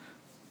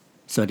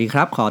สวัสดีค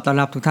รับขอต้อน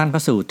รับทุกท่านเข้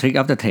าสู่ Trick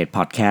of the Trade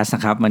Podcast น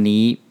ะครับวัน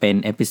นี้เป็น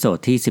เอพิโซด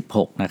ที่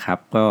16นะครับ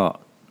ก็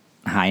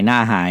หายหน้า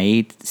หาย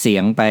เสีย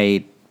งไป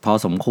พอ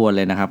สมควรเ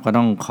ลยนะครับก็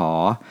ต้องขอ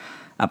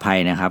อภัย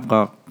นะครับก็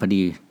พอ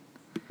ดี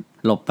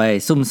หลบไป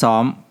ซุ่มซ้อ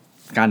ม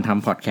การท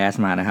ำพอดแคส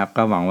ต์มานะครับ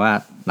ก็หวังว่า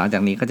หลังจา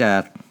กนี้ก็จะ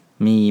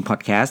มีพอ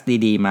ดแคสต์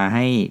ดีๆมาใ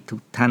ห้ทุก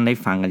ท่านได้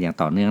ฟังกันอย่าง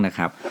ต่อเนื่องนะค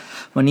รับ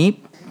วันนี้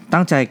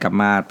ตั้งใจกลับ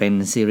มาเป็น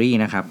ซีรีส์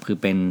นะครับคือ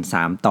เป็น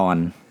3ตอน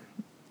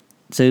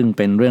ซึ่งเ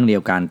ป็นเรื่องเดี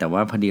ยวกันแต่ว่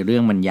าพอดีเรื่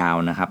องมันยาว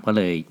นะครับก็เ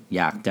ลยอ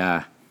ยากจะ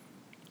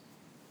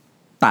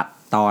ตัด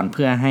ตอนเ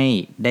พื่อให้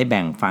ได้แ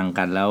บ่งฟัง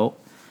กันแล้ว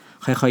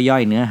ค่อยๆ ย่อ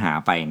ยเนื้อหา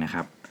ไปนะค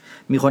รับ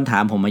มีคนถา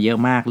มผมมาเยอะ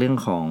มากเรื่อง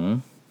ของ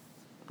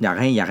อยาก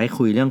ให้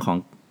คุยเรื่องของ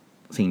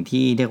สิ่ง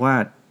ที่เรียกว่า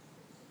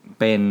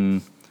เป็น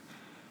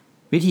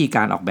วิธีก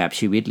ารออกแบบ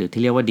ชีวิตหรือ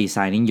ที่เรียกว่า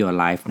designing your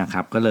life นะค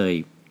รับก็เลย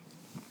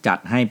จัด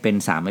ให้เป็น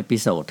3เอพิ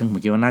โซดซึ่งผม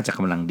คิดว่าน่าจะก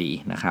ำลังดี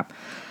นะครับ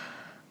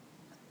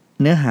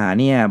เนื้อหา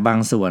เนี่ยบาง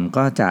ส่วน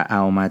ก็จะเอ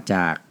ามาจ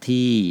าก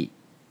ที่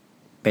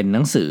เป็นห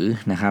นังสือ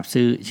นะครับ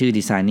ชื่อ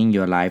Designing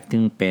Your Life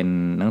ซึ่งเป็น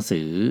หนังสื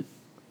อ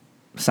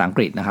ภาษาอังก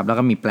ฤษนะครับแล้ว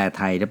ก็มีแปลไ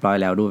ทยเรียบร้อย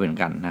แล้วด้วยเหมือน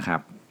กันนะครั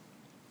บ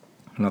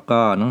แล้วก็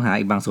เนื้อหา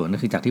อีกบางส่วนก็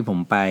คือจากที่ผม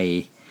ไป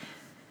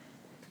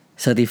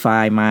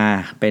Certify มา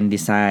เป็น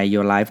Design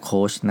Your Life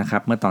Coach นะครั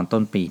บเมื่อตอนต้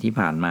นปีที่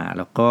ผ่านมาแ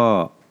ล้วก็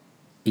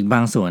อีกบา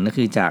งส่วนก็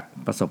คือจาก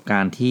ประสบกา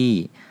รณ์ที่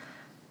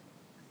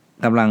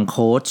กำลังโ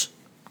ค้ช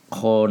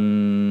คน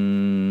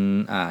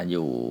อ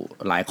ยู่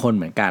หลายคนเ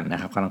หมือนกันนะ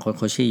ครับกำลังโ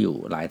ค้ชอยู่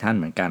หลายท่าน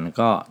เหมือนกัน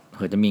ก็เ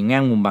ผื่อจะมีแง่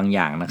มุมบางอ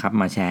ย่างนะครับ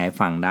มาแชร์ให้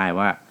ฟังได้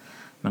ว่า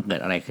มันเกิด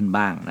อะไรขึ้น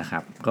บ้างนะครั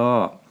บก็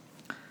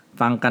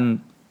ฟังกัน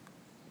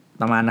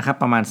ประม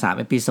าณ3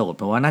เอพิโซดเ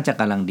พราะว่าน่าจะ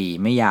กำลังดี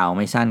ไม่ยาวไ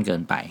ม่สั้นเกิ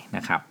นไปน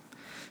ะครับ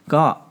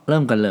ก็เริ่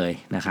มกันเลย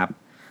นะครับ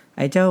ไ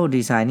อ้เจ้า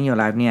Designing Your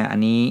Life เนี่ยอัน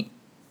นี้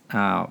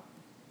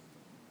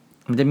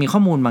มันจะมีข้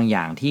อมูลบางอ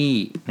ย่างที่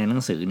ในหนั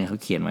งสือเนี่ยเขา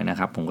เขียนไว้นะ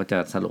ครับผมก็จะ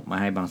สรุปมา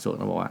ให้บางส่วน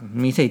เขาบอกว่า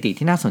มีสถิติ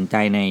ที่น่าสนใจ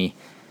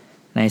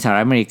ในสหรั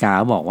ฐอเมริกาเ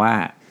ขาบอกว่า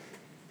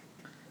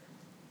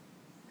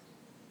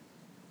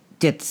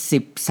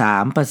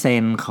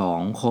 73% ของ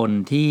คน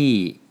ที่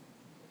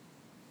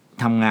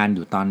ทำงานอ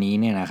ยู่ตอนนี้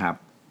เนี่ยนะครับ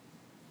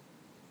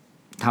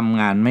ทำ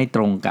งานไม่ต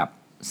รงกับ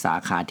สา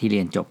ขาที่เรี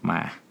ยนจบมา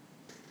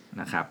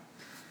นะครับ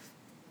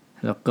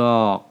แล้วก็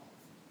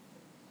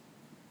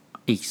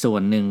อีกส่ว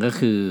นหนึ่งก็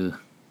คือ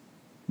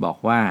บอก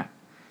ว่า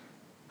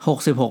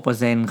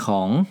 66% ข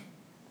อง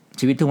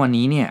ชีวิตทุกวัน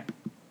นี้เนี่ย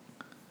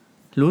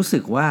รู้สึ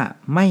กว่า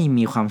ไม่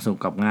มีความสุข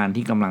กับงาน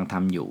ที่กำลังท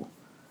ำอยู่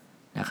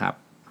นะครับ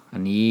อั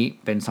นนี้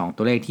เป็น2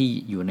ตัวเลขที่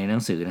อยู่ในหนั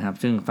งสือนะครับ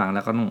ซึ่งฟังแ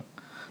ล้วก็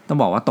ต้อง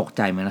บอกว่าตกใ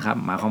จเหมือนนะครับ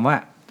หมายความว่า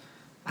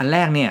อันแร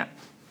กเนี่ย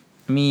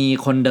มี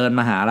คนเดิน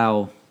มาหาเรา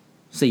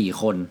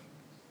4คน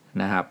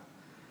นะครับ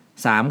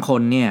3ค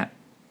นเนี่ย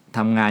ท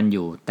ำงานอ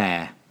ยู่แต่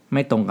ไ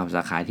ม่ตรงกับส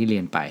าขาที่เรี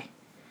ยนไป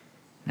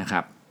นะค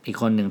รับอีก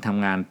คนหนึ่งท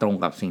ำงานตรง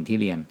กับสิ่งที่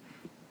เรียน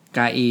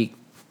กับอีก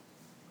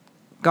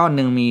ก้อนห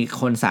นึ่งมี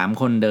คน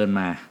3คนเดิน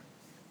มา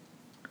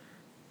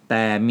แ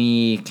ต่มี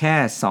แค่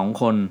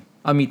2คน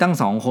มีตั้ง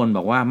2คนบ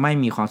อกว่าไม่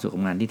มีความสุขกั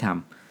บงานที่ท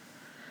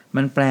ำ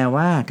มันแปล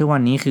ว่าทุกวั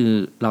นนี้คือ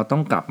เราต้อ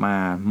งกลับมา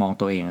มอง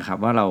ตัวเองครับ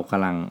ว่าเราก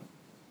ำลัง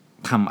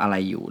ทำอะไร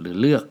อยู่หรือ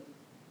เลือก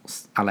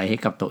อะไรให้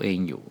กับตัวเอง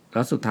อยู่แ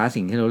ล้วสุดท้าย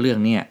สิ่งที่เราเลือก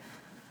เนี่ย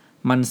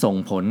มันส่ง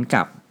ผล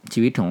กับชี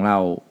วิตของเรา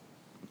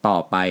ต่อ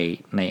ไป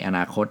ในอ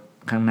นาคต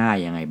ข้างหน้า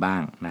ยังไงบ้า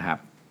งนะครับ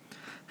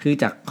คือ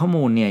จากข้อ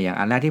มูลเนี่ยอย่าง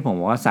อันแรกที่ผม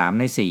บอกว่า3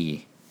ใน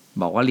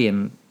4บอกว่าเรียน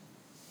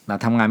เรา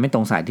ทำงานไม่ต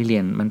รงสายที่เรี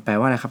ยนมันแปล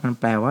ว่าอะไรครับมัน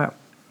แปลว่า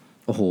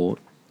โอ้โห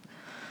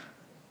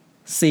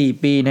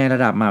4 ปีในระ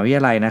ดับมหาวิท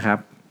ยาลัยนะครับ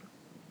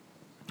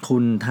คุ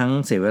ณทั้ง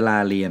เสียเวลา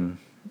เรียน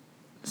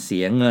เสี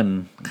ยเงิน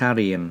ค่า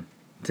เรียน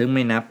ซึ่งไ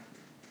ม่นับ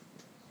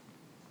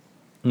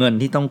เงิน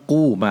ที่ต้อง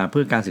กู้มาเ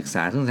พื่อการศึกษ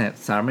าซึ่ง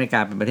สหรัฐอเมริกา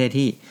เป็นประเทศ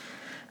ที่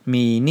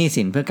มีหนี้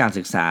สินเพื่อการ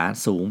ศึกษา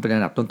สูงเป็นร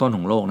ะดับต้นๆข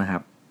องโลกนะครั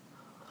บ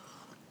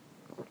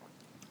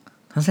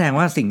ทั้งแสดง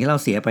ว่าสิ่งที่เรา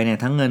เสียไปเนี่ย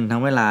ทั้งเงินทั้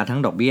งเวลาทั้ง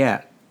ดอกเบี้ย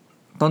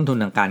ต้นทุน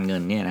ทางการเงิ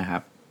นเนี่ยนะครั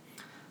บ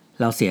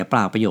เราเสียเป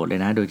ล่าประโยชน์เล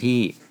ยนะโดยที่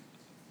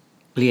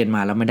เรียนม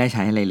าแล้วไม่ได้ใ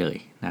ช้อะไรเลย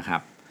นะครั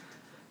บ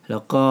แล้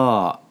วก็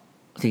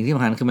สิ่งที่ส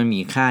ำคัญคือมันมี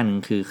ค่านึง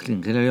คือสิ่ง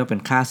ที่เราเรียกว่าเป็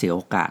นค่าเสียโอ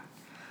กาส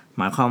ห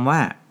มายความว่า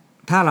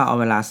ถ้าเราเอา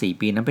เวลา4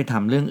 ปีนั้นไปท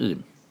ำเรื่องอื่น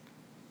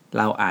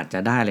เราอาจจะ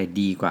ได้อะไร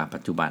ดีกว่าปั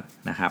จจุบัน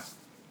นะครับ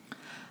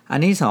อั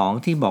นที่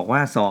2ที่บอกว่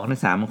า2ใน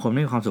3บางคนไ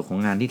ม่มีความสุขของ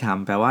งานที่ท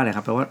ำแปลว่าอะไรค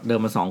รับแปลว่าเดิน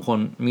มา2คน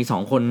มี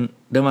2คน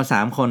เดินมา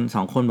3คน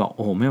2คนบอกโ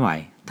อ้โหไม่ไหว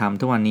ทำ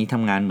ทุกวันนี้ท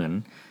ำงานเหมือน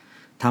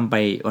ทำไป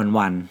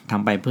วันๆท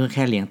ำไปเพื่อแ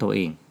ค่เลี้ยงตัวเอ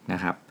งนะ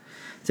ครับ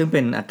ซึ่งเป็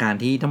นอาการ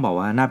ที่ต้องบอก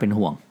ว่าน่าเป็น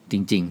ห่วงจ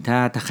ริงๆถ้า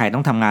ใครต้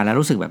องทำงานแล้ว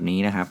รู้สึกแบบนี้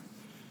นะครับ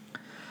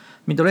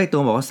มีตัวเลขตั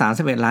วบอกว่า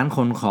31 ล้านค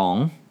นของ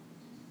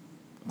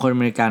คนอ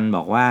เมริกันบ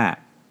อกว่า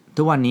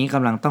ทุกวันนี้ก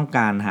ำลังต้องก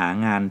ารหา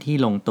งานที่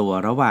ลงตัว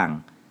ระหว่าง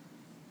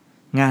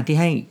งานที่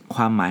ให้ค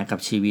วามหมายกับ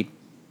ชีวิต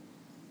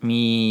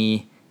มี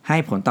ให้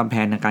ผลตอบแท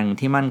นทางการเงิน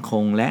ที่มั่นค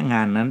งและง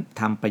านนั้น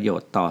ทำประโย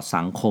ชน์ต่อ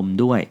สังคม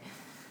ด้วย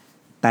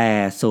แต่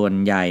ส่วน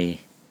ใหญ่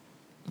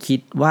คิ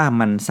ดว่า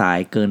มันสาย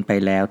เกินไป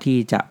แล้วที่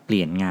จะเป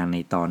ลี่ยนงานใน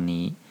ตอน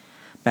นี้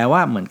แปลว่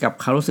าเหมือนกับ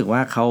เขารู้สึกว่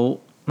าเขา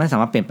ไม่สา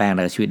มารถเปลี่ยนแปลงอะไ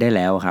รชีวิตได้แ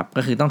ล้วครับ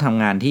ก็คือต้องท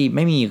ำงานที่ไ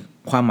ม่มี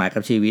ความหมายกั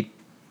บชีวิต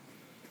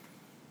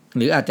ห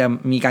รืออาจจะ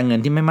มีการเงิน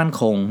ที่ไม่มั่น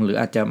คงหรือ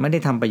อาจจะไม่ได้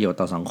ทำประโยชน์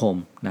ต่อสังคม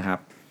นะครับ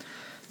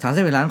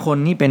31ล้านคน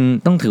นี่เป็น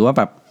ต้องถือว่า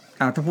แบบ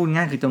ถ้าพูด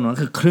ง่ายคือจำนวน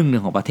คือครึ่งนึ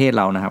งของประเทศ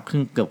เรานะครับ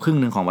เกือบครึ่ง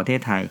นึงของประเทศ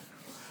ไทย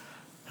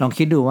ลอง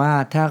คิดดูว่า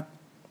ถ้า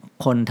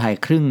คนไทย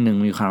ครึ่งนึง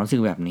มีความรู้สึ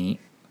กแบบนี้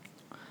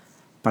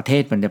ประเท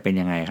ศมันจะเป็น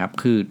ยังไงครับ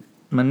คือ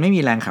มันไม่มี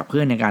แรงขับเค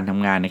ลื่อนในการท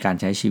ำงานในการ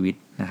ใช้ชีวิต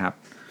นะครับ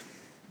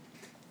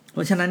เพ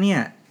ราะฉะนั้นเนี่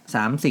ย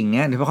3สิ่ง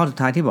นี้โดยเฉพาะข้อสุด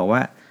ท้ายที่บอกว่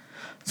า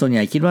ส่วนให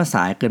ญ่คิดว่าส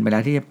ายเกินไปแล้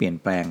วที่จะเปลี่ยน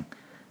แปลง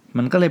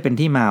มันก็เลยเป็น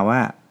ที่มาว่า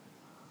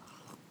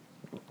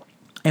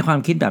ไอ้ความ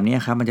คิดแบบนี้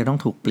ครับมันจะต้อง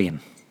ถูกเปลี่ยน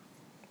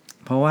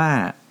เพราะว่า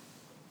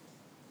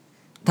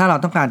ถ้าเรา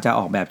ต้องการจะอ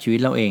อกแบบชีวิต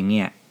เราเองเ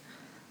นี่ย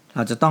เร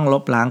าจะต้องล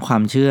บล้างควา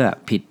มเชื่อ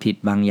ผิด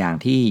บางอย่าง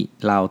ที่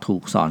เราถู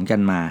กสอนกั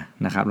นมา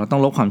นะครับเราต้อ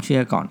งลบความเชื่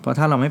อก่อนเพราะ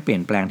ถ้าเราไม่เปลี่ย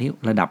นแปลงที่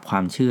ระดับควา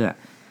มเชื่อ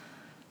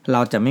เร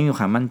าจะไม่มีค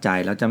วามมั่นใจ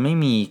เราจะไม่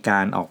มีกา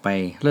รออกไป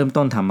เริ่ม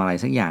ต้นทำอะไร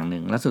สักอย่างหนึ่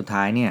งและสุด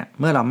ท้ายเนี่ย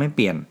เมื่อเราไม่เป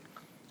ลี่ยน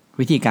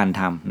วิธีการ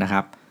ทำนะค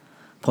รับ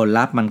ผล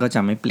ลัพธ์มันก็จ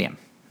ะไม่เปลี่ยน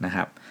นะค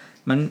รับ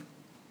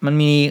มัน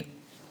มี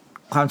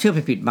ความเชื่อ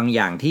ผิดบางอ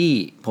ย่างที่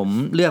ผม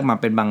เลือกมา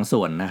เป็นบาง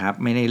ส่วนนะครับ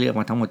ไม่ได้เลือก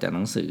มาทั้งหมดจากห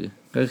นังสือ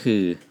ก็คื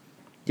อ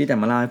ที่จะ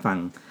มาเล่าให้ฟัง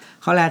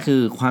ข้อแรกคื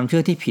อความเชื่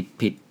อที่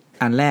ผิด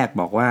อันแรก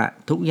บอกว่า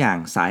ทุกอย่าง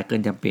สายเกิ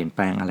นจะเปลี่ยนแป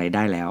ลงอะไรไ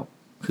ด้แล้ว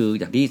คือ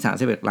อย่างที่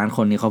31ล้านค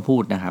นนี้เขาพู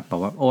ดนะครับบอ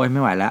กว่าโอ๊ยไ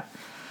ม่ไหวแล้ว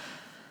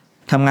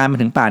ทำงานมา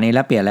ถึงป่านนี้แ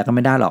ล้วเปลี่ยนอะไรก็ไ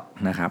ม่ได้หรอก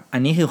นะครับอั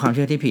นนี้คือความเ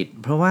ชื่อที่ผิด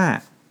เพราะว่า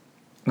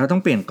เราต้อ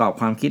งเปลี่ยนกรอบ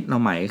ความคิดเรา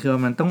ใหม่คือ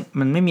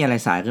มันไม่มีอะไร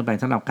สายเกินไป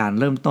สำหรับการ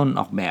เริ่มต้น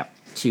ออกแบบ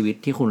ชีวิต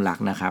ที่คุณรัก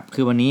นะครับ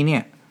คือวันนี้เนี่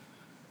ย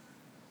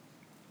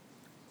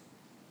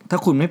ถ้า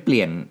คุณไม่เป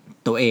ลี่ยน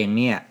ตัวเอง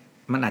เนี่ย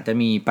มันอาจจะ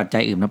มีปัจจั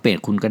ยอื่นมาเปลี่ยน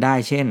คุณก็ได้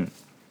เช่น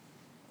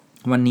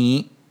วันนี้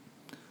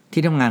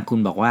ที่ทำงานคุณ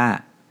บอกว่า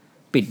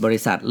ปิดบริ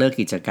ษัทเลิก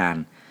กิจการ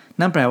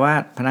นั่นแปลว่า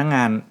พนักง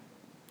าน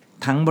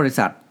ทั้งบริ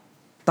ษัท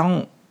ต้อง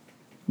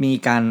มี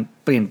การ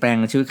เปลี่ยนแปลง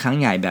ชีวิตครั้ง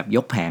ใหญ่แบบย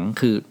กแผง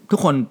คือทุก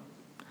คน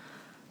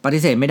ปฏิ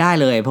เสธไม่ได้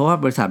เลยเพราะว่า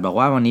บริษัทบอก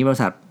ว่าวันนี้บริ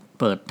ษัท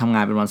เปิดทำง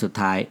านเป็นวันสุด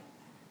ท้าย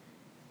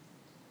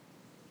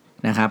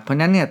นะครับเพราะฉ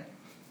ะนั้นเนี่ย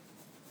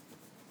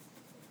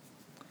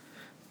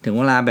ถึง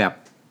เวลาแบบ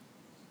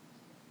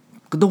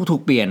ก็ต้องถู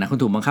กเปลี่ยนนะคุณ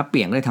ถูกบังคับเป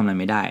ลี่ยนก็เลยทำอะไร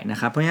ไม่ได้นะ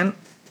ครับเพราะฉะนั้น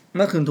เ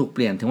มื่อคุณถูกเป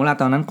ลี่ยนถึงเวลา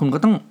ตอนนั้นคุณก็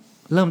ต้อง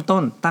เริ่มต้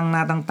นตั้งหน้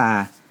าตั้งตา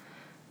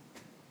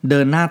เดิ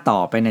นหน้าต่อ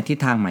ไปในทิศ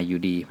ทางใหม่อ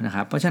ยู่ดีนะค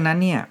รับเพราะฉะนั้น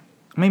เนี่ย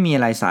ไม่มีอ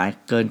ะไรสาย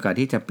เกินกว่า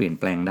ที่จะเปลี่ยน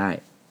แปลงได้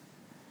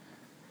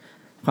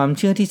ความเ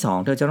ชื่อที่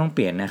2ที่เราจะต้องเป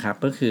ลี่ยนนะครับ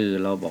ก็คือ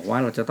เราบอกว่า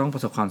เราจะต้องปร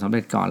ะสบความสำเ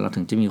ร็จก่อนเรา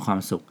ถึงจะมีความ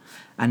สุข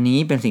อันนี้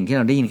เป็นสิ่งที่เ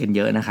ราได้ยินกันเ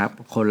ยอะนะครับ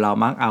คนเรา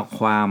มักเอา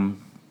ความ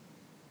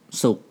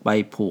สุขไป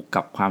ผูก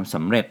กับความส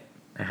ำเร็จ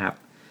นะครับ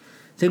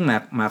ซึ่ง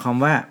หมายความ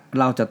ว่า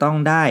เราจะต้อง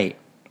ได้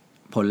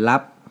ผลลั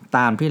พธ์ต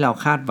ามที่เรา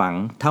คาดหวัง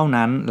เท่า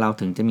นั้นเรา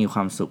ถึงจะมีคว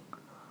ามสุข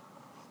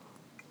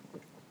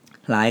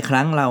หลายค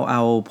รั้งเราเอ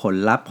าผล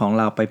ลัพธ์ของ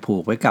เราไปผู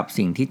กไว้กับ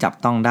สิ่งที่จับ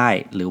ต้องได้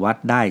หรือวัด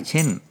ได้เ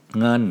ช่น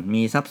เงิน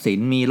มีทรัพย์สิน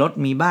มีรถ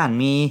มีบ้าน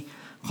มี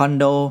คอน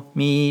โด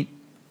มี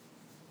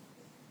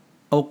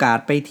โอกาส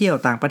ไปเที่ยว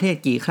ต่างประเทศ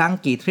กี่ครั้ง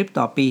กี่ทริป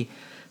ต่อปี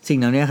สิ่ง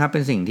เหล่านี้ครับเ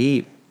ป็นสิ่งที่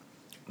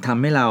ท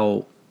ำให้เรา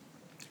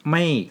ไ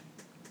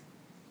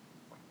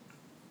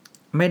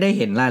ม่ได้เ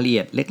ห็นรายละเอี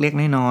ยดเล็ก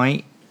ๆน้อย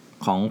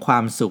ๆของควา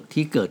มสุข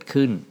ที่เกิด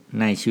ขึ้น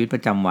ในชีวิตปร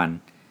ะจำวัน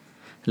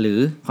หรือ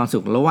ความสุ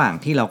ขระหว่าง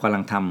ที่เรากำลั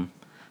งท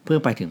ำเพื่อ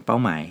ไปถึงเป้า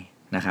หมาย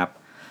นะครับ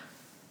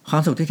ควา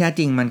มสุขที่แท้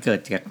จริงมันเกิด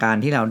จากการ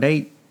ที่เราได้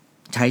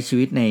ใช้ชี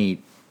วิตใน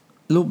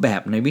รูปแบ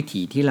บในวิ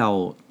ถีที่เรา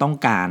ต้อง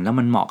การแล้ว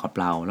มันเหมาะกับ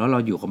เราแล้วเรา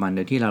อยู่กับมันโด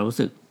ยที่เรารู้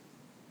สึก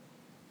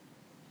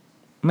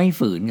ไม่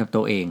ฝืนกับ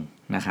ตัวเอง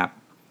นะครับ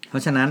เพรา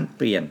ะฉะนั้นเ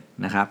ปลี่ยน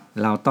นะครับ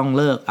เราต้อง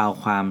เลิกเอา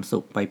ความสุ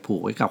ขไปผู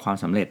กไว้กับความ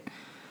สำเร็จ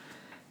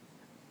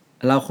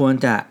เราควร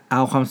จะเอ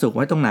าความสุขไ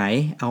ว้ตรงไหน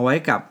เอาไว้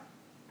กับ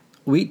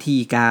วิธี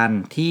การ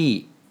ที่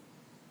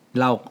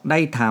เราไ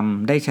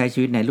ด้ใช้ชี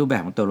วิตในรูปแบ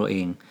บของตัวเราเอ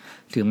ง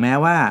ถึงแม้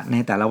ว่าใน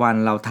แต่ละวัน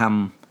เราท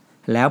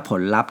ำแล้วผ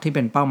ลลัพธ์ที่เ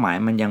ป็นเป้าหมาย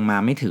มันยังมา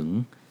ไม่ถึง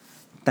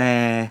แต่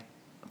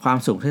ความ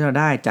สุขที่เรา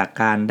ได้จาก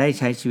การได้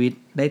ใช้ชีวิต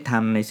ได้ท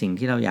ำในสิ่ง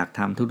ที่เราอยาก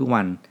ทำทุกๆ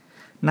วัน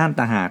นั่น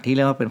ต่างหากที่เ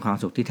รียกว่าเป็นความ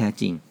สุขที่แท้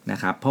จริงนะ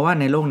ครับเพราะว่า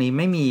ในโลกนี้ไ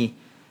ม่มี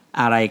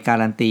อะไรกา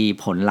รันตี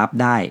ผลลัพธ์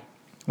ได้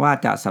ว่า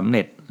จะสำเ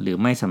ร็จหรือ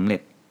ไม่สำเร็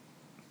จ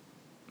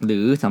หรื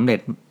อสำเร็จ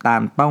ตา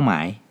มเป้าหมา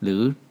ยหรือ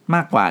ม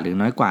ากกว่าหรือ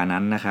น้อยกว่า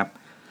นั้นนะครับ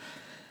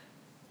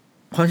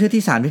ความเชื่อ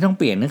ที่3ที่ต้อง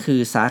เปลี่ยนก็คือ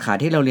สาขา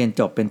ที่เราเรียน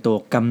จบเป็นตัว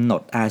กำหน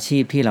ดอาชี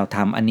พที่เราท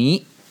ำอันนี้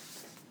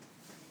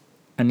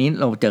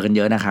เราเจอกันเ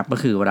ยอะนะครับก็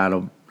คือเวลาเรา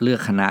เลือก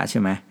คณะใช่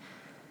ไหม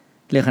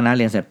เลือกคณะเ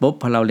รียนเสร็จปุ๊บ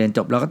พอเราเรียนจ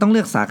บเราก็ต้องเลื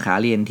อกสาขา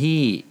เรียนที่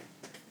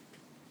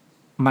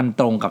มัน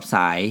ตรงกับส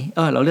าย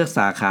เราเลือกส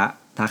าข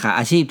า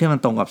อาชีพที่มัน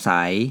ตรงกับส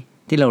าย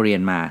ที่เราเรีย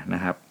นมาน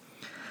ะครับ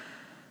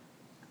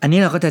อันนี้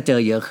เราก็จะเจ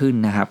อเยอะขึ้น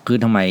นะครับคือ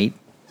ทำไม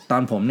ตอ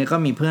นผมเนี่ยก็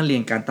มีเพื่อนเรีย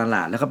นการตล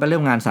าดแล้วก็ไปเริ่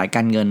มงานสายก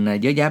ารเงิน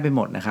เยอะแยะไปห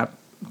มดนะครับ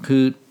คื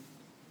อ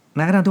แ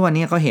ม้กระทั่งทุกวัน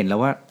นี้ก็เห็นแล้ว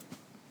ว่า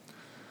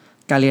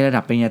การเรียนระ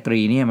ดับปริญญาตรี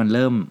เนี่ยมันเ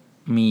ริ่ม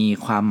มี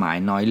ความหมาย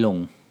น้อยลง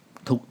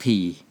ทุกที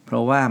เพรา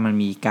ะว่ามัน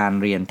มีการ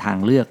เรียนทาง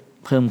เลือก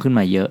เพิ่มขึ้น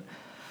มาเยอะ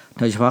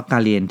โดยเฉพาะกา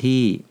รเรียน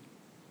ที่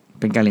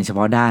เป็นการเรียนเฉพ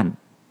าะด้าน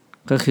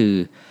ก็คือ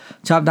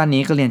ชอบด้าน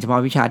นี้ก็เรียนเฉพาะ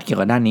วิชาที่เกี่ย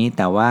วกับด้านนี้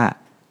แต่ว่า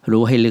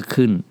รู้ให้ลึก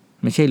ขึ้น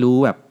ไม่ใช่รู้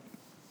แบบ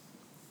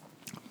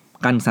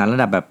การศึกษาระ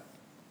ดับแบบ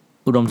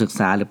อุดมศึก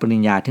ษาหรือปริ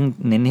ญญาที่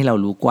เน้นให้เรา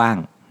รู้กว้าง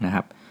นะค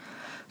รับ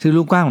คือ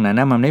รู้กว้างของนั้น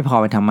นะมันไม่พอ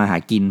ไปทำมาหา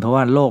กินเพราะ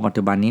ว่าโลกปัจ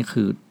จุบันนี้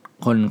คือ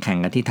คนแข่ง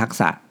กันที่ทัก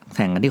ษะแ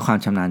ข่งกันที่ความ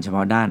ชำนาญเฉพ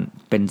าะด้าน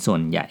เป็นส่ว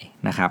นใหญ่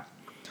นะครับ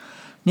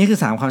นี่คือ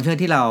3ความเชื่อ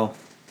ที่เรา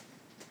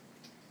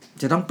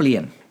จะต้องเปลี่ย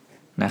น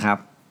นะครับ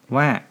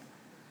ว่า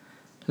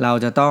เรา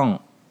จะต้อง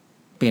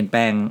เปลี่ยนแป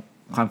ลง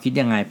ความคิด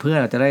ยังไงเพื่อ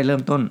เราจะได้เริ่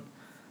มต้น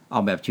อ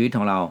อกแบบชีวิตข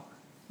องเรา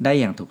ได้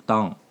อย่างถูกต้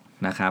อง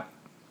นะครับ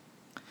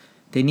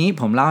ทีนี้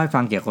ผมเล่าให้ฟั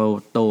งเกี่ยวกับ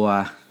ตัว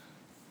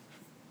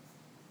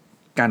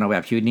การออกแบ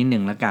บชีวิตนิดนึ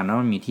งแล้วกันว่า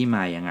มันมีที่ม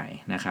าอย่างไง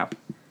นะครับ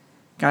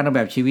การออกแ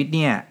บบชีวิตเ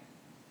นี่ย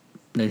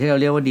หรือที่เรา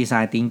เรียกว่าดีไซ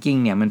น์ thinking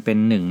เนี่ยมันเป็น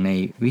หนึ่งใน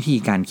วิธี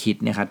การคิด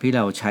นะครับที่เ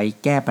ราใช้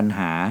แก้ปัญห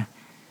า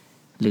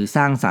หรือส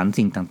ร้างสรรค์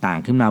สิ่งต่าง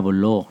ๆขึ้นมาบน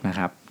โลกนะค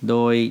รับโด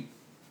ย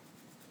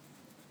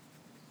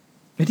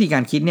วิธีกา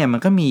รคิดเนี่ยมัน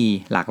ก็มี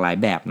หลากหลาย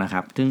แบบนะค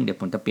รับซึ่งเดี๋ยว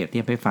ผมจะเปรียบเที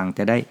ยบให้ฟังจ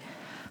ะได้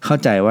เข้า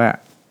ใจว่า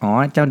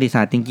เจ้าดีไซ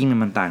น์ thinking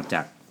มันต่างจ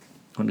าก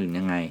คนอื่น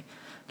ยังไง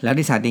แล้ว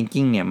ดีไซน์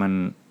thinking เนี่ยมัน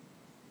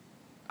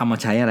เอามา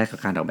ใช้อะไรกับ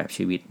การออกแบบ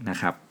ชีวิตนะ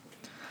ครับ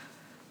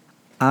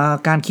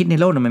การคิดใน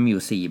โลกมันมีอ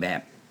ยู่4แบ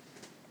บ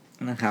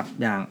นะครับ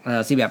อย่าง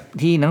4แบบ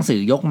ที่หนังสือ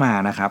ยกมา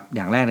นะครับอ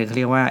ย่างแรกเลยเขาเ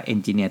รียกว่า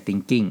engineer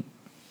thinking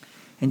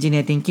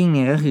engineer thinking เ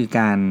นี่ยก็คือ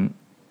การ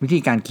วิธี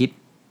การคิด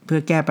เพื่อ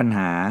แก้ปัญห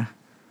า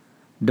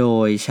โด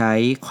ยใช้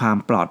ความ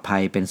ปลอดภั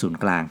ยเป็นศูนย์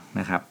กลาง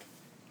นะครับ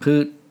คือ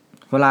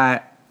เวลา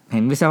เห็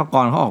นวิศวก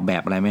รเขาออกแบ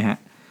บอะไรไหมฮะ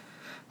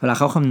เวลาเ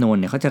ขาคำนวณ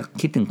เนี่ยเขาจะ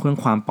คิดถึงเรื่อง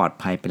ความปลอด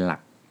ภัยเป็นหลั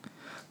ก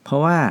เพรา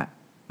ะว่า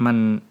มัน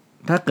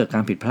ถ้าเกิดกา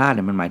รผิดพลาดเ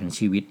นี่ยมันหมายถึง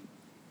ชีวิต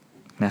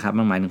นะครับ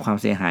มันหมายถึงความ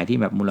เสียหายที่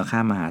แบบมูลค่า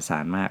มหาศา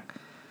ลมาก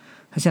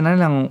เพราะฉะนั้น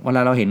เวล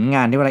าเราเห็นง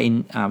านที่เวลา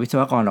วิศ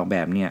วกรออกแบ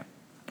บเนี่ย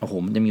โอ้โห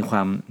มันจะมีคว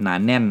ามหนา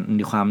แน่น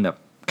มีความแบบ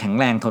แข็ง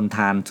แรงทนท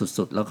าน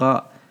สุดๆแล้วก็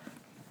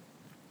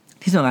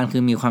ที่สำคัญคื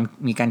อ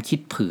มีการคิด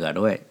เผื่อ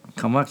ด้วย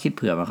คำว่าคิดเ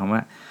ผื่อหมายความว่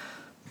า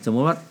สมม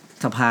ติว่า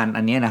สะพาน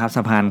อันนี้นะครับส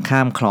ะพานข้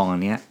ามคลองอั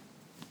นนี้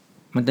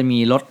มันจะมี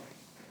รถ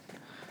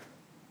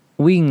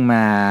วิ่งม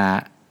า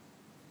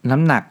น้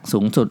ำหนักสู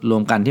งสุดรว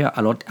มกันที่เอ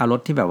าร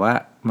ถที่แบบว่า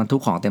มันทุ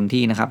กของเต็ม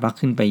ที่นะครับแล้ว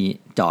ขึ้นไป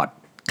จอด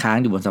ค้าง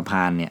อยู่บนสะพ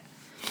านเนี่ย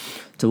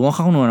สมมติว่าเข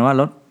าคำนวณว่า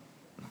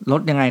ร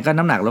ถยังไงก็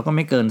น้ำหนักรถก็ไ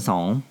ม่เกิน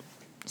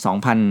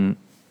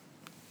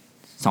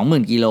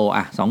20,000 กิโล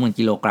20,000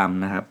 กิโลกรัม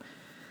นะครับ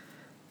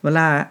เวล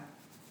า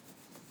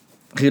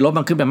คือรถ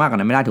มันขึ้นไปมากกว่า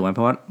นั้นไม่ได้ถูกไหมเพ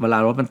ราะว่าเวลา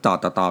รถมัน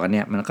ต่อกันเ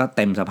นี่ยมันก็เ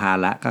ต็มสะพาน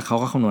แล้วก็เขา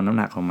ก็คำนวณน้ำ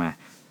หนักออกมา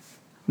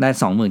ได้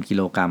 20,000 กิโ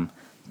ลกรัม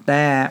แ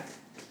ต่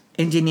เ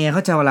อนจิเนียร์เข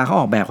าจะเวลาเขา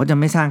ออกแบบเขาจะ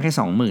ไม่สร้างแค่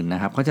 20,000 น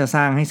ะครับเขาจะส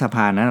ร้างให้สะพ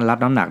านนั้นรับ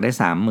น้ำหนักได้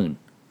 30,000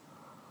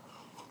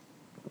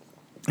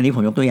 อันนี้ผ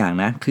มยกตัวอย่าง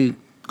นะคือ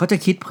เขาจะ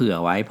คิดเผื่อ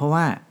ไว้เพราะ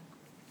ว่า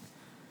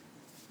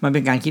มันเป็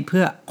นการคิดเ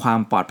พื่อความ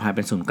ปลอดภัยเ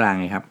ป็นศูนย์กลาง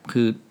ไงครับ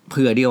คือเ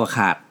ผื่อเดียวข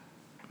าด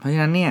เพราะฉะ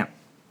นั้นเนี่ย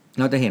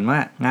เราจะเห็นว่า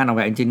งานออกแ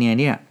บบเอนจิเนียร์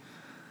เนี่ย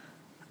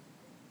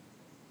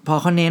พอ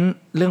เขาเน้น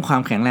เรื่องควา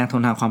มแข็งแรงท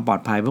นทานความปลอ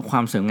ดภัยเพื่อคว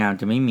ามสวยงาม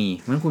จะไม่มี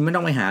เพราะฉะนั้นคุณไม่ต้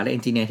องไปหาเลยเอ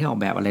นจิเนียร์ที่ออก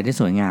แบบอะไรได้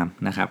สวยงาม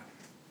นะครับ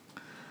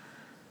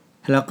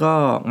แล้วก็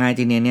งานเอน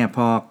จิเนียร์เนี่ยพ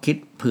อคิด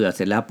เผื่อเส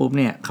ร็จแล้วปุ๊บ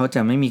เนี่ยเขาจ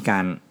ะไม่มีกา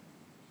ร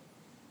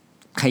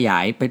ขยา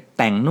ยไป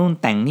แต่งนู่น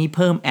แต่งนี่เ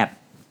พิ่ม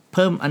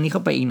อันนี้เข้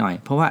าไปอีกหน่อย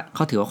เพราะว่าเข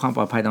าถือว่าความป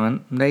ลอดภัยตรงนั้น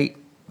ได้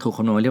ถูกค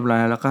ำนวณเรียบร้อย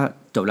แล้วก็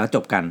จ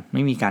บกันไ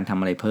ม่มีการทำ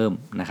อะไรเพิ่ม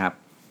นะครับ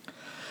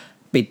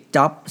ปิด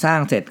จ็อบสร้าง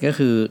เสร็จก็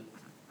คือ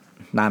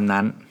ตาม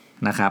นั้น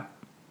นะครับ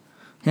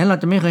ฉะนั้นเรา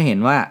จะไม่เคยเห็น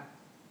ว่า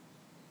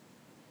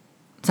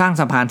สร้าง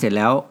สะพานเสร็จ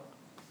แล้ว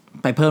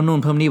ไปเพิ่มนู่น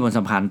เพิ่มนี่บนส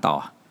ะพานต่อ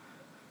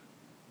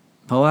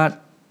เพราะว่า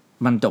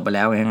มันจบไปแ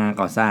ล้วงาน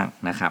ก่อสร้าง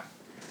นะครับ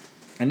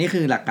อันนี้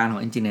คือหลักการขอ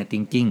ง engineer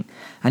thinking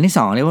อันที่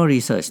2เรียกว่า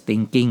research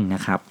thinking น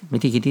ะครับวิ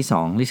ธีคิดที่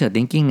2 research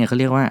thinking เนี่ยเขา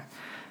เรียกว่า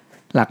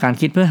หลักการ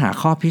คิดเพื่อหา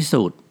ข้อพิ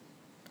สูจน์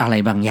อะไร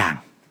บางอย่าง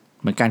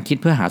เหมือนการคิด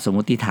เพื่อหาสมม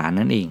ติฐาน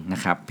นั่นเองน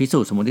ะครับพิสู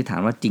จน์สมมติฐาน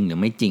ว่าจริงหรือ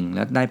ไม่จริงแ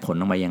ล้วได้ผล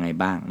ออกมายังไง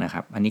บ้างนะค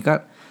รับอันนี้ก็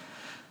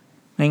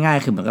ง่าย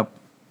ๆคือเหมือนกับ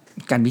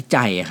การวิ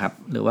จัยครับ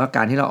หรือว่าก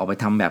ารที่เราออกไป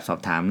ทำแบบสอบ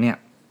ถามเนี่ย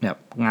แบบ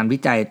งานวิ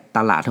จัยต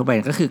ลาดทั่วไป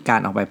ก็คือการ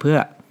ออกไปเพื่อ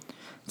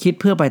คิด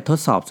เพื่อไปทด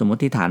สอบสมม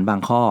ติฐานบาง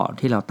ข้อ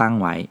ที่เราตั้ง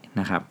ไว้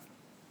นะครับ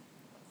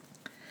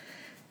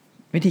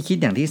วิธีคิด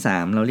อย่างที่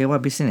3เราเรียกว่า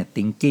business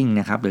thinking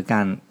นะครับหรือก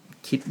าร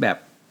คิดแบบ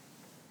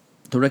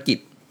ธุรกิจ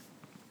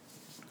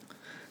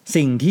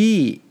สิ่งที่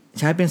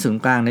ใช้เป็นศูน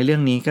ย์กลางในเรื่อ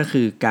งนี้ก็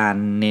คือการ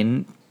เน้น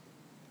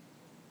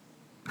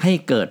ให้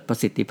เกิดประ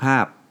สิทธิภา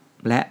พ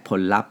และผ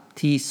ลลัพธ์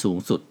ที่สูง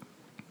สุด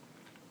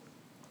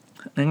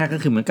นั่นก็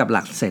คือเหมือนกับห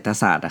ลักเศรษฐ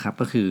ศาสตร์นะครับ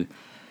ก็คือ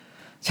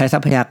ใช้ทรั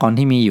พยากร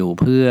ที่มีอยู่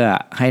เพื่อ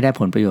ให้ได้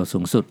ผลประโยชน์สู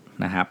งสุด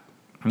นะครับ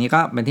นี่ก็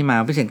เป็นที่มา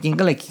business thinking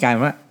ก็เลยกลาย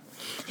ว่า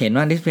เห็น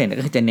ว่า business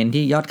ก็คือจะเน้น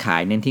ที่ยอดขา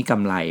ยเน้นที่ก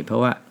ำไรเพรา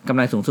ะว่ากำไ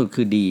รสูงสุด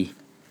คือดี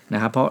น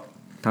ะครับเพราะ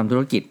ทำธุ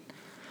รกิจ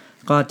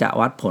ก็จะ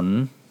วัดผล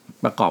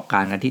ประกอบกา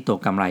รกันที่ตัว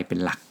กำไรเป็น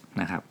หลัก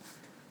นะครับ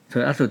ส่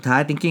วนอันสุดท้าย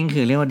thinking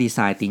คือเรียกว่า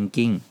design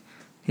thinking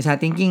design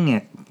thinking เนี่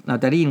ยเรา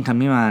จะได้ยินค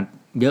ำนี้มา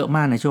เยอะม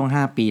ากในช่วง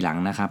5ปีหลัง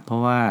นะครับเพรา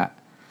ะว่า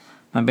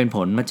มันเป็นผ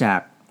ลมาจาก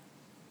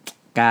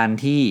การ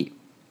ที่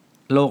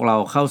โลกเรา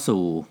เข้า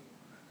สู่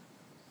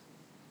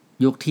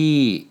ยุคที่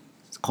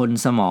คน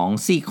สมอง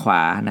ซีกขว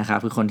านะครับ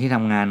คือคนที่ท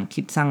ำงาน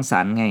คิดสร้างส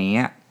รรค์ไงอย่างเ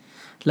งี้ย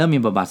เริ่มมี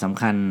บทบาทส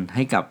ำคัญใ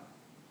ห้กับ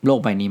โลก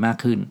ใบนี้มาก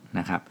ขึ้น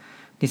นะครับ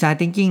Design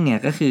Thinking เนี่ย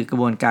ก็คือกระ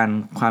บวนการ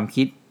ความ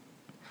คิด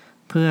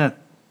เพื่อ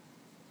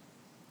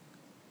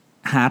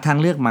หาทาง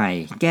เลือกใหม่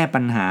แก้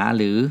ปัญหา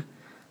หรือ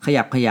ข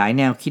ยับขยาย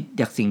แนวคิด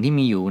จากสิ่งที่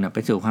มีอยู่ไป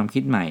สู่ความคิ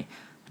ดใหม่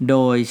โด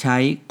ยใช้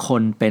ค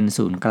นเป็น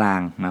ศูนย์กลา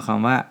งหมายความ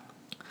ว่า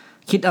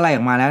คิดอะไรอ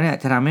อกมาแล้วเนี่ย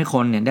จะทำให้ค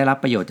นเนี่ยได้รับ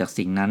ประโยชน์จาก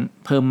สิ่งนั้น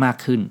เพิ่มมาก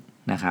ขึ้น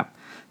นะครับ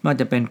ไม่ว่า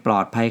จะเป็นปลอ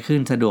ดภัยขึ้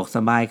นสะดวกส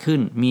บายขึ้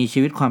นมีชี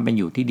วิตความเป็น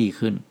อยู่ที่ดี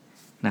ขึ้น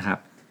นะครับ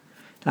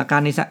ห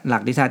ลั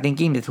ก Design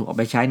Thinking จะถูกเอา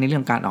ไปใช้ในเรื่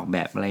องการออกแบ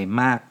บอะไร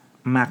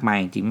มากมาย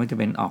จริงๆไม่ว่าจะ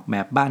เป็นออกแบ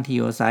บบ้านที่อ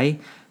ยู่อาศัย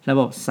ระ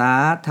บบสา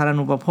ธาร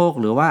ณูปโภค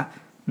หรือว่า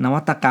น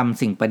วัตกรรม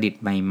สิ่งประดิษ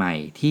ฐ์ใหม่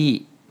ๆที่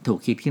ถูก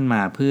คิดขึ้นม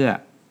าเพื่อ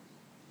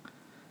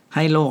ใ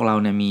ห้โลกเรา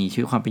เนี่ยมีชี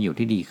วิตความเป็นอยู่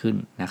ที่ดีขึ้น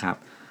นะครับ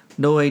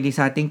โดย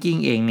Design Thinking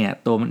เองเนี่ย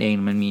ตัวมันเอง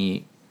มันมี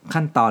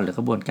ขั้นตอนหรือก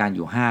ระบวนการอ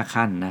ยู่5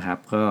ขั้นนะครับ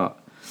ก็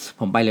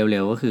ผมไปเ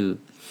ร็วๆก็คือ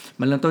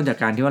มันเริ่มต้นจาก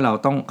การที่ว่าเรา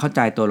ต้องเข้าใ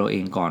จตัวเราเอ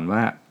งก่อนว่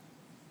า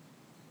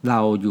เรา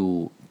อยู่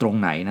ตรง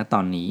ไหนนะต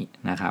อนนี้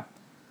นะครับ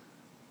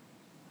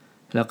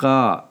แล้วก็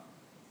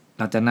ห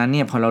ลังจากนั้นเ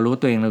นี่ยพอเรารู้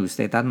ตัวเองเราอยู่สเ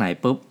ตตัสไหน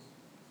ปุ๊บ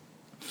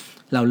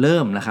เราเริ่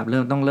ม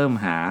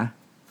หา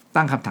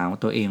ตั้งคำถามกับ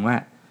ตัวเองว่า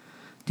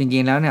จริ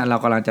งๆแล้วเนี่ยเรา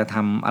กำลังจะท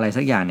ำอะไร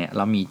สักอย่างเนี่ยเ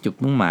รามีจุด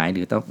มุ่งหมายห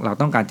รือเรา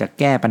ต้องการจะ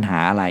แก้ปัญหา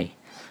อะไร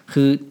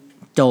คือ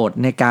โจทย์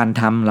ในการ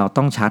ทำเรา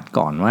ต้องชัด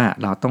ก่อนว่า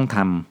เรา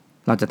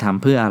จะท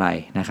ำเพื่ออะไร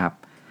นะครับ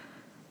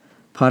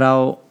พอเรา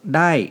ไ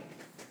ด้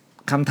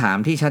คำถาม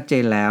ที่ชัดเจ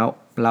นแล้ว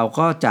เรา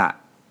ก็จะ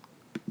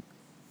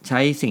ใช้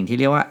สิ่งที่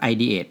เรียกว่า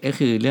ideate ก็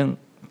คือเรื่อง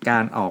กา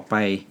รออกไป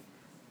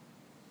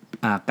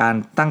การ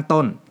ตั้ง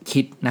ต้น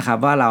คิดนะครับ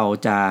ว่าเรา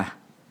จะ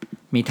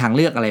มีทางเ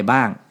ลือกอะไร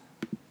บ้าง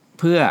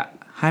เพื่อ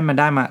ให้มัน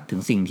ได้มาถึ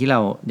งสิ่งที่เรา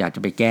อยากจะ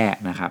ไปแก้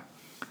นะครับ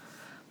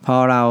พอ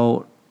เรา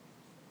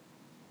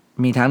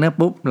มีทางเลือก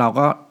ปุ๊บเรา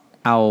ก็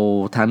เอา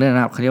ทางเลือกน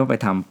ะครับเขาเรียกว่าไป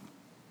ท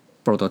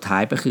ำโปรโตไท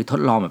ป์ก็คือท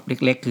ดลองแบบเ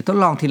ล็กๆคือทด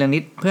ลองทีละนิ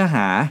ดเพื่อห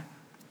า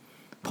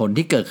ผล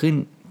ที่เกิดขึ้น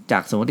จา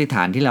กสมมติฐ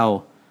านที่เรา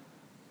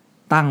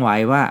ตั้งไว้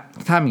ว่า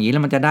ถ้าอย่างนี้แล้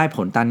วมันจะได้ผ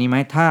ลตามนี้ไหม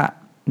ถ้า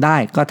ได้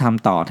ก็ท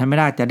ำต่อถ้าไม่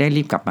ได้จะได้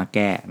รีบกลับมาแ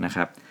ก้นะค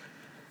รับ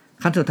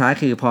ขั้นสุดท้าย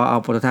คือพอเอา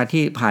โปรโตไทป์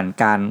ที่ผ่าน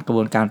การกระบ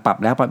วนการปรับ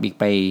แล้วปรับอีก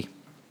ไ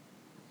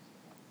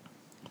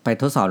ป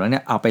ทดสอบแล้วเนี่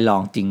ยเอาไปลอ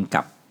งจริง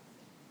กับ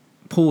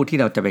ผู้ที่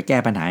เราจะไปแก้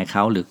ปัญหาให้เข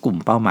าหรือกลุ่ม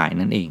เป้าหมาย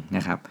นั่นเองน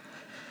ะครับ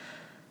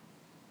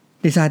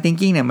Design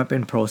Thinking เนี่ยมันเป็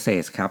น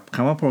process ครับค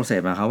ำว่า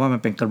process หมายความว่ามั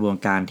นเป็นกระบวน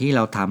การที่เร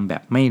าทำแบ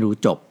บไม่รู้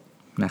จบ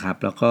นะครับ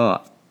แล้วก็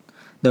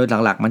โดย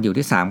หลักๆมันอยู่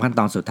ที่3ขั้นต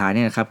อนสุดท้าย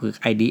นี่นะครับคือ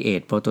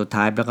ideate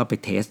prototype แล้วก็ไป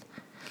test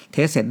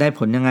เสร็จได้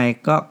ผลยังไง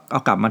ก็เอ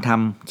ากลับมาท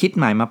ำคิดใ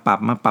หม่มา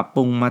ปรับป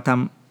รุงมาท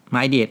ำมา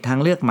ideate ทาง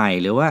เลือกใหม่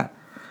หรือว่า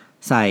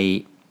ใส่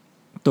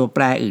ตัวแป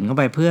รอื่นเข้า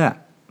ไปเพื่อ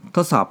ท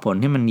ดสอบผล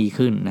ให้มันดี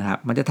ขึ้นนะครับ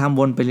มันจะทำ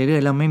วนไปเรื่อ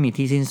ยๆแล้วไม่มี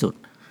ที่สิ้นสุด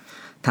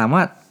ถามว่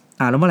า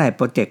แล้วเมื่อไหร่โ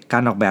ปรเจกต์กา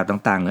รออกแบบ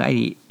ต่างๆหรือ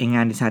ไอง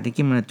าน Design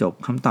Thinking มันจะจบ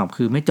คำตอบ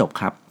คือไม่จบ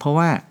ครับเพราะ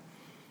ว่า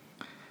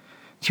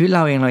ชีวิตเร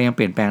าเองเรายังเป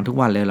ลี่ยนแปลงทุก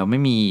วันเลยเราไม่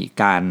มี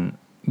การ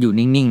อยู่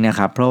นิ่งๆนะค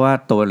รับเพราะว่า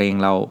ตัวเอง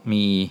เรา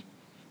มี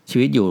ชี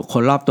วิตอยู่ค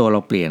นรอบตัวเรา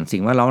เปลี่ยนสิ่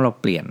งแวดล้อมเรา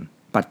เปลี่ยน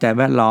ปัจจัย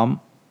แวดล้อม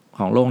ข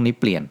องโลกนี้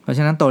เปลี่ยนเพราะฉ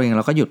ะนั้นตัวเองเ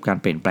ราก็หยุดการ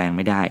เปลี่ยนแปลงไ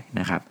ม่ได้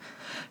นะครับ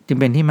จึง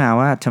เป็นที่มา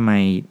ว่าทำไม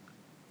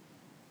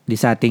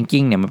Design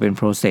Thinking เนี่ยมันเป็น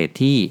process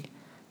ที่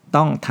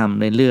ต้องท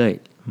ำเรื่อย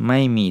ๆไม่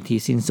มีที่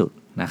สิ้นสุด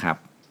นะครับ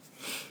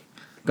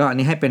ก็อัน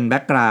นี้ให้เป็นแบ็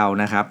กกราวด์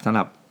นะครับสำห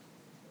รับ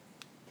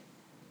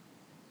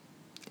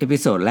เอพิ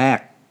โซดแรก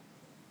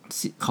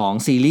ของ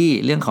ซีรีส์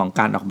เรื่องของ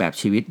การออกแบบ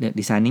ชีวิต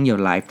Designing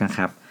Your Life นะค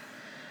รับ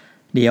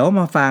เดี๋ยว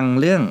มาฟัง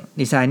เรื่อง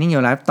Designing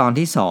Your Life ตอน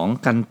ที่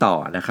2กันต่อ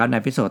นะครับใน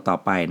เอพิโซดต่อ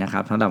ไปนะครั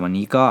บสำหรับวัน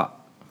นี้ก็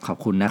ขอบ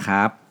คุณนะค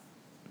รับ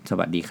ส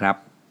วัสดีครั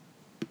บ